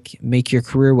can make your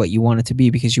career what you want it to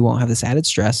be because you won't have this added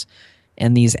stress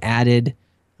and these added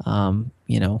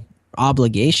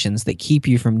obligations that keep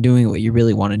you from doing what you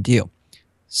really want to do.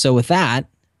 So with that,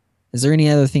 is there any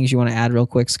other things you want to add real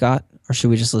quick, Scott? Or should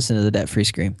we just listen to the Debt-Free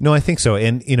Scream? No, I think so.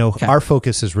 And, okay. Our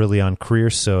focus is really on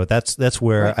careers. So that's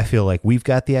where I feel like we've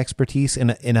got the expertise.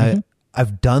 And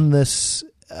I've done this,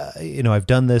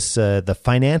 the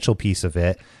financial piece of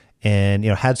it and,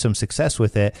 had some success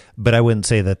with it, but I wouldn't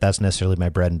say that that's necessarily my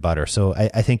bread and butter. So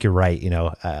I think you're right.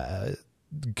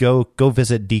 Go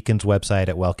visit Deacon's website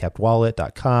at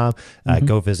wellkeptwallet.com.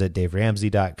 Go visit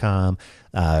daveramsey.com.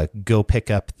 Go pick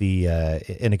up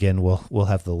and again, we'll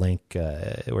have the link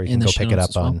where you can go pick it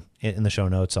up in the show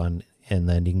notes on and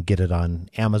then you can get it on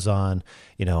Amazon,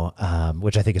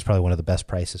 which I think is probably one of the best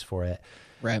prices for it.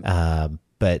 Right.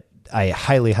 But I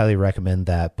highly, highly recommend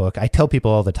that book. I tell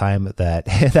people all the time that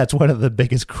that's one of the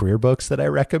biggest career books that I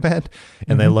recommend,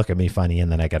 and they look at me funny,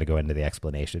 and then I got to go into the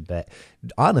explanation. But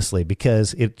honestly,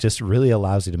 because it just really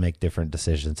allows you to make different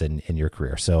decisions in your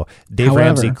career. So Dave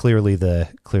Ramsey, clearly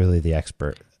the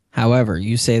expert. However,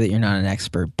 you say that you're not an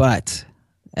expert, but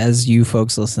as you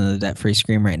folks listen to the Debt Free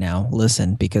Scream right now,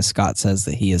 listen, because Scott says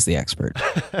that he is the expert.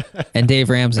 And Dave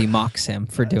Ramsey mocks him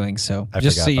for doing so,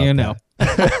 just so you know.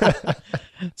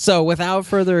 So without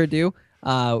further ado,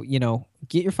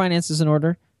 get your finances in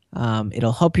order.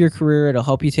 It'll help your career. It'll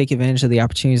help you take advantage of the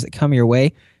opportunities that come your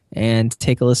way. And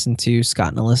take a listen to Scott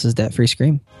and Alyssa's Debt Free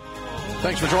Scream.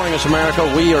 Thanks for joining us, America.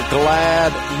 We are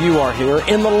glad you are here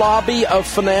in the lobby of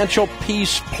Financial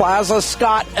Peace Plaza.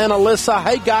 Scott and Alyssa.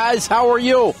 Hey, guys, how are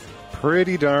you?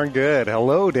 Pretty darn good.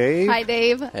 Hello, Dave. Hi,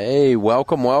 Dave. Hey,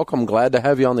 welcome. Glad to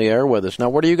have you on the air with us. Now,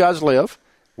 where do you guys live?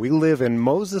 We live in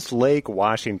Moses Lake,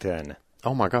 Washington.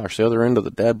 Oh, my gosh, the other end of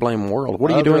the dad blame world. What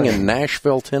are you doing in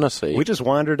Nashville, Tennessee? We just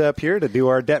wandered up here to do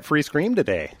our debt-free scream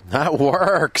today. That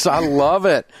works. I love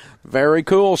it. Very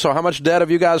cool. So how much debt have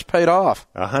you guys paid off?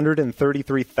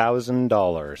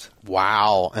 $133,000.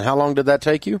 Wow. And how long did that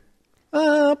take you?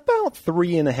 About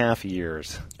 3.5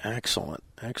 years. Excellent.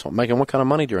 Making what kind of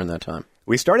money during that time?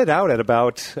 We started out at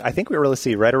about, I think we were,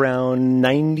 right around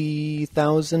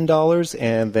 $90,000,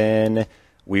 and then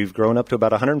we've grown up to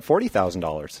about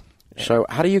 $140,000. So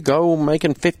how do you go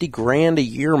making $50,000 a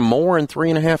year more in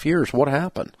 3.5 years? What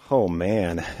happened? Oh,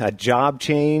 man. A job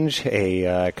change,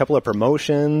 a couple of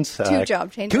promotions. 2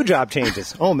 job changes. 2 job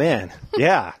changes. Oh, man.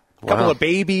 Yeah. A couple of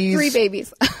babies. 3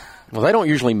 babies. Well, they don't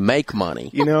usually make money.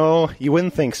 You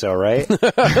wouldn't think so, right?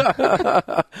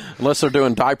 Unless they're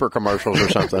doing diaper commercials or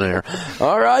something here.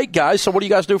 All right, guys. So what do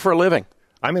you guys do for a living?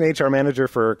 I'm an HR manager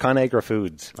for ConAgra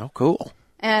Foods. Oh, cool.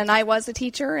 And I was a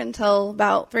teacher until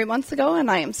about 3 months ago, and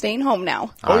I am staying home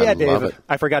now. Oh, yeah, Dave. Dave.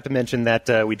 I forgot to mention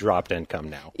that we dropped income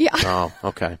now. Yeah. Oh,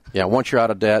 okay. Yeah, once you're out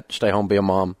of debt, stay home, be a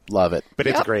mom. Love it. But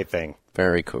it's a great thing.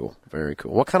 Very cool. Very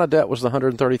cool. What kind of debt was the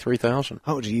 $133,000?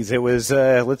 Oh, geez. It was,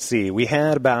 let's see. We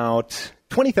had about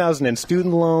 $20,000 in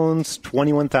student loans,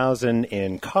 $21,000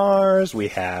 in cars. We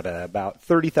had about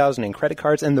 $30,000 in credit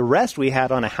cards. And the rest we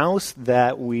had on a house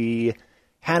that we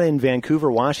had in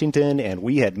Vancouver, Washington, and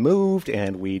we had moved,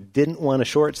 and we didn't want to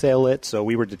short sale it, so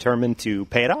we were determined to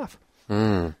pay it off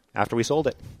after we sold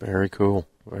it. Very cool.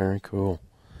 Very cool.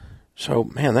 So,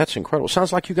 man, that's incredible.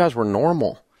 Sounds like you guys were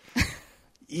normal.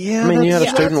 Yeah, I mean, you had a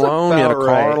student loan, you had a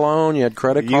car loan, you had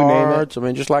credit cards. I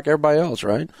mean, just like everybody else,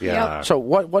 right? Yeah. Yep. So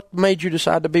what made you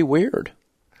decide to be weird?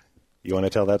 You want to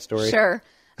tell that story? Sure.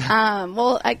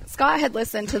 Scott had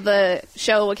listened to the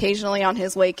show occasionally on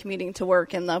his way commuting to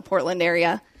work in the Portland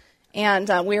area, and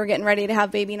we were getting ready to have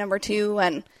baby number 2,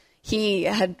 and he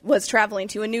was traveling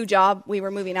to a new job. We were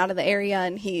moving out of the area,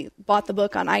 and he bought the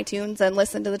book on iTunes and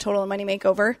listened to the Total Money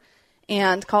Makeover,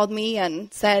 and called me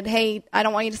and said, "Hey, I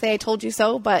don't want you to say I told you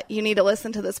so, but you need to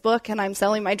listen to this book, and I'm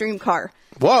selling my dream car."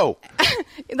 Whoa.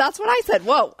 That's what I said.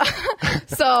 Whoa.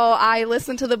 So I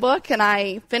listened to the book and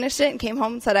I finished it and came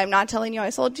home and said, "I'm not telling you I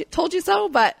told you so,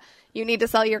 but you need to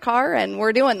sell your car and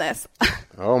we're doing this."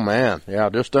 Oh man. Yeah.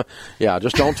 Just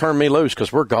don't turn me loose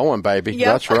because we're going, baby. Yep.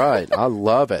 That's right. I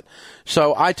love it.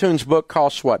 So iTunes book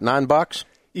costs what? $9?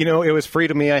 It was free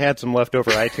to me. I had some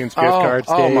leftover iTunes gift cards,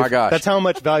 Dave. Oh, my gosh. That's how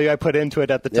much value I put into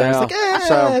it at the time. Yeah. It's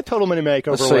like, Total Money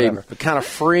Makeover, whatever. Kind of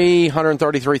free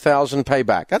 $133,000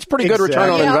 payback. That's pretty good return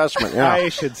on investment. Yeah. I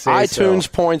should say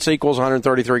iTunes points equals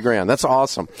 $133,000. That's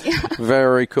awesome.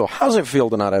 Very cool. How does it feel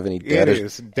to not have any debt? It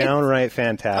is downright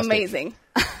fantastic. Amazing.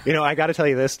 I got to tell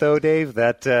you this, though, Dave,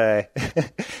 that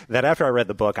that after I read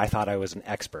the book, I thought I was an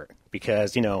expert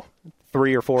because,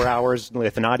 3 or 4 hours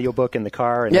with an audiobook in the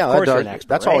car. And yeah, of course you're an expert,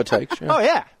 that's right? all it takes.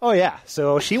 Yeah. Oh, yeah.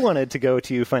 So she wanted to go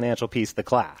to Financial Peace, the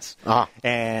class.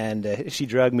 And she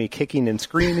drugged me kicking and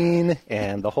screaming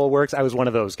and the whole works. I was one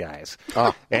of those guys.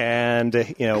 And,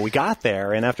 we got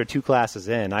there, and after 2 classes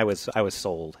in, I was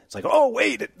sold. It's like, oh,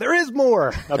 wait, there is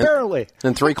more, apparently.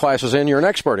 And 3 classes in, you're an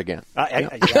expert again.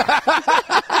 Yeah.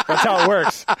 That's how it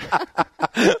works.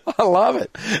 I love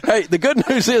it. Hey, the good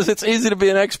news is it's easy to be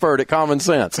an expert at common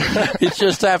sense. You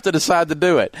just have to decide to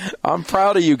do it. I'm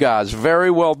proud of you guys. Very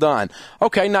well done.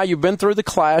 Okay, now you've been through the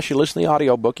class. You listen to the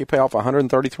audiobook. You pay off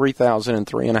 $133,000 in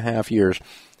 3.5 years.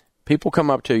 People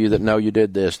come up to you that know you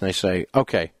did this, and they say,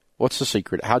 okay, what's the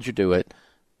secret? How'd you do it?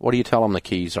 What do you tell them the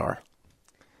keys are?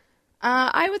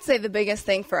 I would say the biggest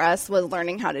thing for us was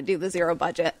learning how to do the zero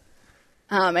budget.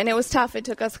 And it was tough. It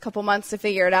took us a couple months to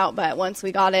figure it out, but once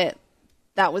we got it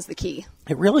that was the key.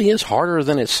 It really is harder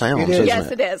than it sounds, isn't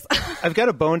Yes, it? it is. I've got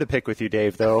a bone to pick with you,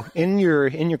 Dave. Though in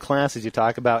your classes, you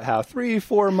talk about how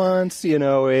 3-4 months,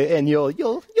 and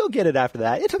you'll get it after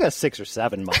that. It took us 6 or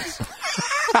 7 months.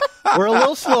 We're a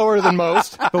little slower than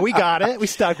most, but we got it. We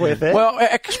stuck with it. Well,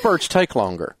 experts take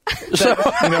longer. So,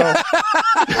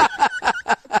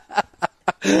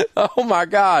 oh my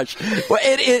gosh! Well,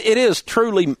 it is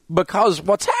truly, because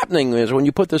what's happening is when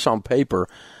you put this on paper,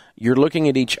 you're looking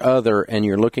at each other and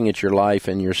you're looking at your life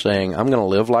and you're saying, I'm going to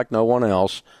live like no one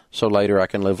else, so later I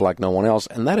can live like no one else.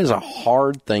 And that is a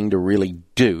hard thing to really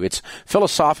do. It's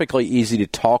philosophically easy to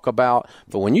talk about,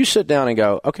 but when you sit down and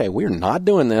go, okay, we're not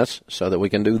doing this so that we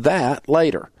can do that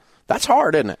later, that's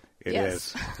hard, isn't it?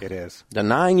 Yes. It is.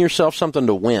 Denying yourself something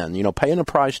to win, paying a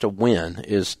price to win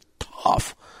is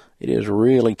tough. It is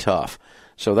really tough.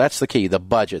 So that's the key, the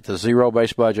budget, the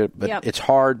zero-based budget. But Yep. It's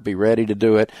hard. Be ready to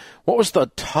do it. What was the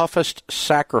toughest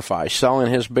sacrifice?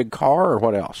 Selling his big car, or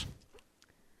what else?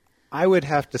 I would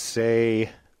have to say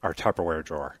our Tupperware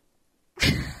drawer.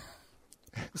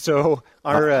 So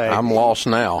I'm lost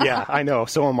now. Yeah, I know.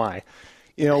 So am I.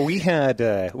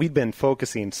 We'd been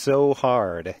focusing so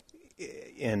hard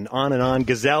and on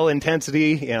gazelle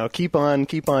intensity, keep on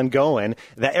going,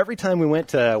 that every time we went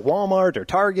to Walmart or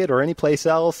Target or any place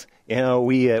else,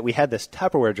 we had this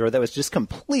Tupperware drawer that was just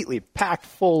completely packed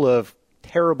full of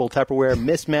terrible Tupperware,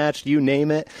 mismatched, you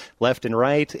name it, left and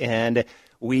right. And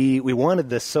we wanted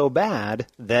this so bad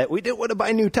that we didn't want to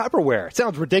buy new Tupperware. It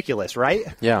sounds ridiculous, right?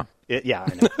 Yeah. Yeah,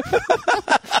 I know.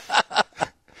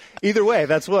 Either way,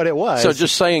 that's what it was. So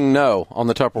just saying no on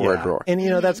the Tupperware drawer. And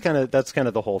that's kind of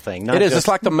the whole thing. It is. It's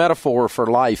like the metaphor for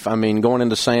life. I mean, going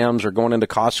into Sam's or going into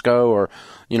Costco or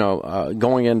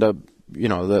going into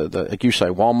the like you say,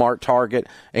 Walmart, Target,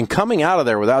 and coming out of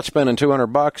there without spending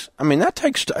 $200. I mean,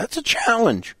 that's a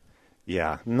challenge.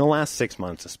 Yeah, in the last 6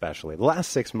 months especially. The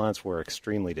last 6 months were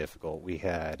extremely difficult. We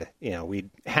had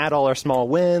all our small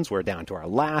wins. We're down to our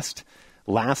last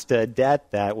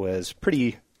debt that was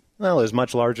pretty. Well, it was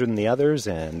much larger than the others,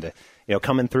 and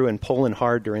coming through and pulling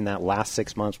hard during that last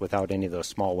 6 months without any of those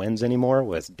small wins anymore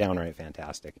was downright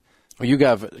fantastic. Well, you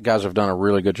guys have done a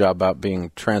really good job about being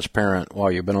transparent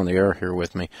while you've been on the air here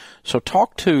with me. So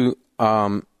talk to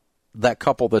that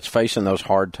couple that's facing those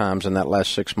hard times in that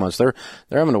last 6 months. They're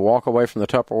having to walk away from the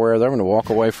Tupperware. They're having to walk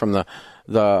away from the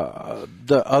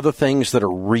other things that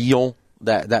are real.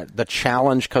 That the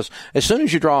challenge, because as soon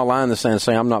as you draw a line in the sand and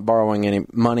say, I'm not borrowing any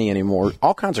money anymore,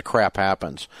 all kinds of crap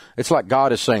happens. It's like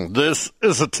God is saying, this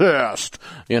is a test,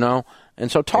 And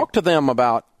so talk to them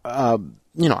about,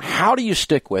 how do you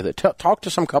stick with it? Talk to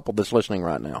some couple that's listening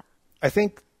right now. I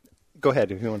think, go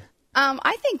ahead if you want.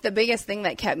 I think the biggest thing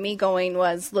that kept me going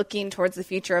was looking towards the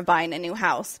future of buying a new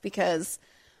house, because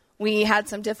we had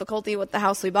some difficulty with the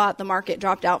house we bought. The market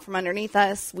dropped out from underneath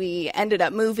us. We ended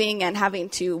up moving and having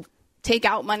to take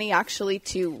out money actually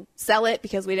to sell it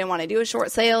because we didn't want to do a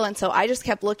short sale. And so I just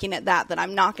kept looking at that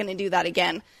I'm not going to do that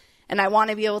again. And I want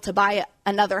to be able to buy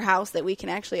another house that we can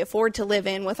actually afford to live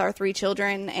in with our 3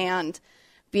 children and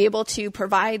be able to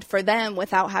provide for them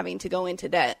without having to go into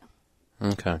debt.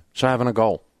 Okay. So having a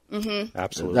goal. Mm-hmm.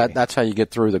 Absolutely. That's how you get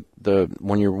through the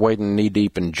when you're wading knee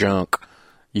deep in junk.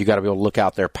 You got to be able to look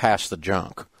out there past the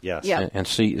junk. Yes. Yeah. And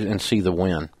see the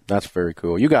win. That's very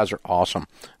cool. You guys are awesome.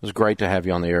 It was great to have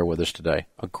you on the air with us today.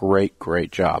 A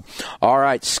great job. All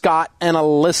right, Scott and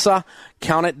Alyssa,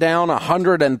 count it down.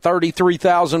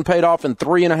 $133,000 paid off in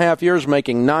 3.5 years,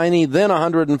 making $90,000, then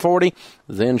 $140,000.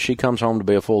 Then she comes home to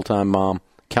be a full-time mom.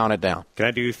 Count it down. Can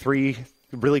I do 3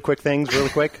 really quick things really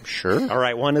quick? Sure. All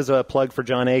right, one is a plug for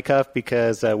John Acuff,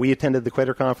 because we attended the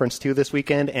Quitter Conference too this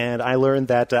weekend, and I learned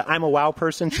that I'm a wow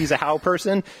person, she's a how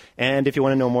person, and if you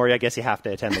want to know more, I guess you have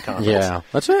to attend the conference. Yeah,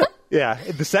 that's it. Yeah.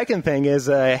 The second thing is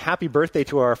happy birthday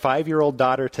to our 5-year-old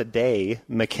daughter today,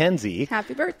 Mackenzie.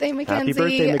 Happy birthday, Mackenzie. Happy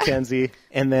birthday, Mackenzie.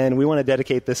 And then we want to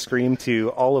dedicate this scream to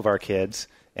all of our kids,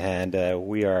 and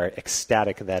we are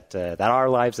ecstatic that our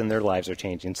lives and their lives are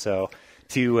changing. So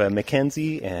to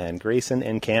Mackenzie and Grayson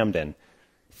and Camden.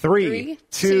 3,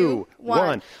 2,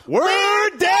 1. We're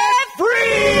debt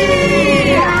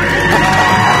free!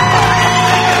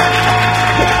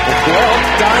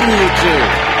 Well done, you two.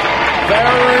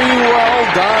 Very well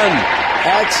done.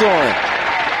 Excellent.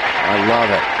 I love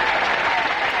it.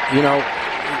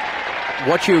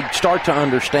 What you start to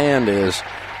understand is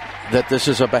that this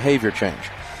is a behavior change.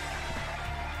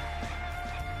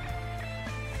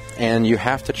 And you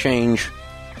have to change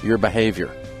your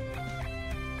behavior.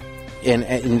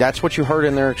 And that's what you heard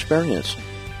in their experience.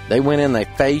 They went in, they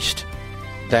faced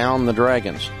down the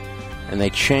dragons, and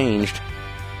they changed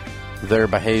their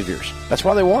behaviors. That's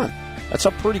why they won. That's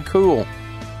a pretty cool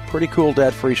Pretty cool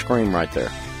debt-free scream right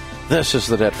there. This is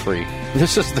the debt-free.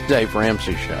 This is the Dave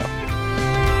Ramsey Show.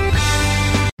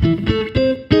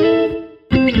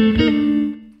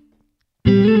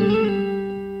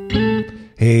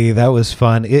 Hey, that was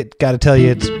fun. It got to tell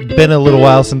you, it's been a little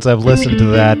while since I've listened to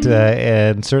that,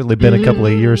 and certainly been a couple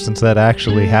of years since that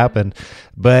actually happened.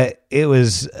 But it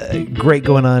was great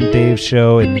going on Dave's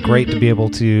show, and great to be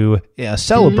able to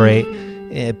celebrate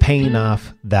paying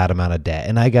off that amount of debt.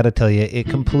 And I got to tell you, it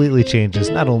completely changes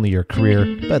not only your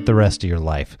career, but the rest of your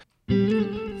life.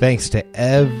 Thanks to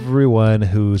everyone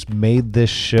who's made this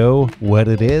show what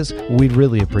it is. We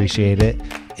really appreciate it.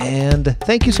 And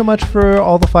thank you so much for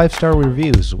all the 5-star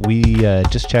reviews. We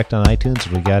just checked on iTunes.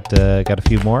 We got a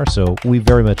few more, so we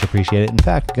very much appreciate it. In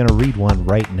fact, I'm going to read one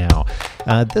right now.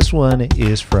 This one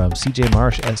is from CJ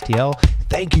Marsh, STL.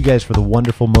 Thank you guys for the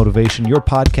wonderful motivation your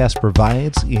podcast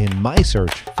provides in my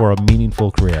search for a meaningful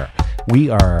career. We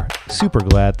are super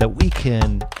glad that we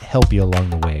can help you along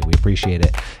the way. We appreciate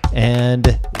it.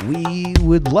 And we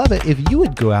would love it if you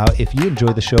would go out, if you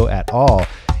enjoy the show at all,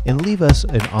 and leave us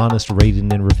an honest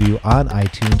rating and review on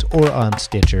iTunes or on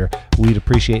Stitcher. We'd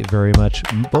appreciate very much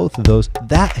both of those.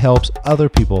 That helps other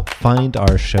people find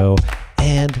our show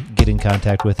and get in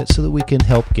contact with it so that we can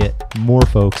help get more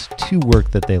folks to work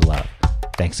that they love.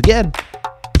 Thanks again.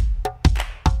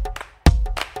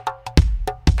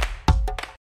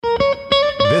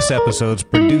 This episode's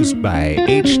produced by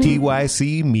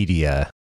HTYC Media.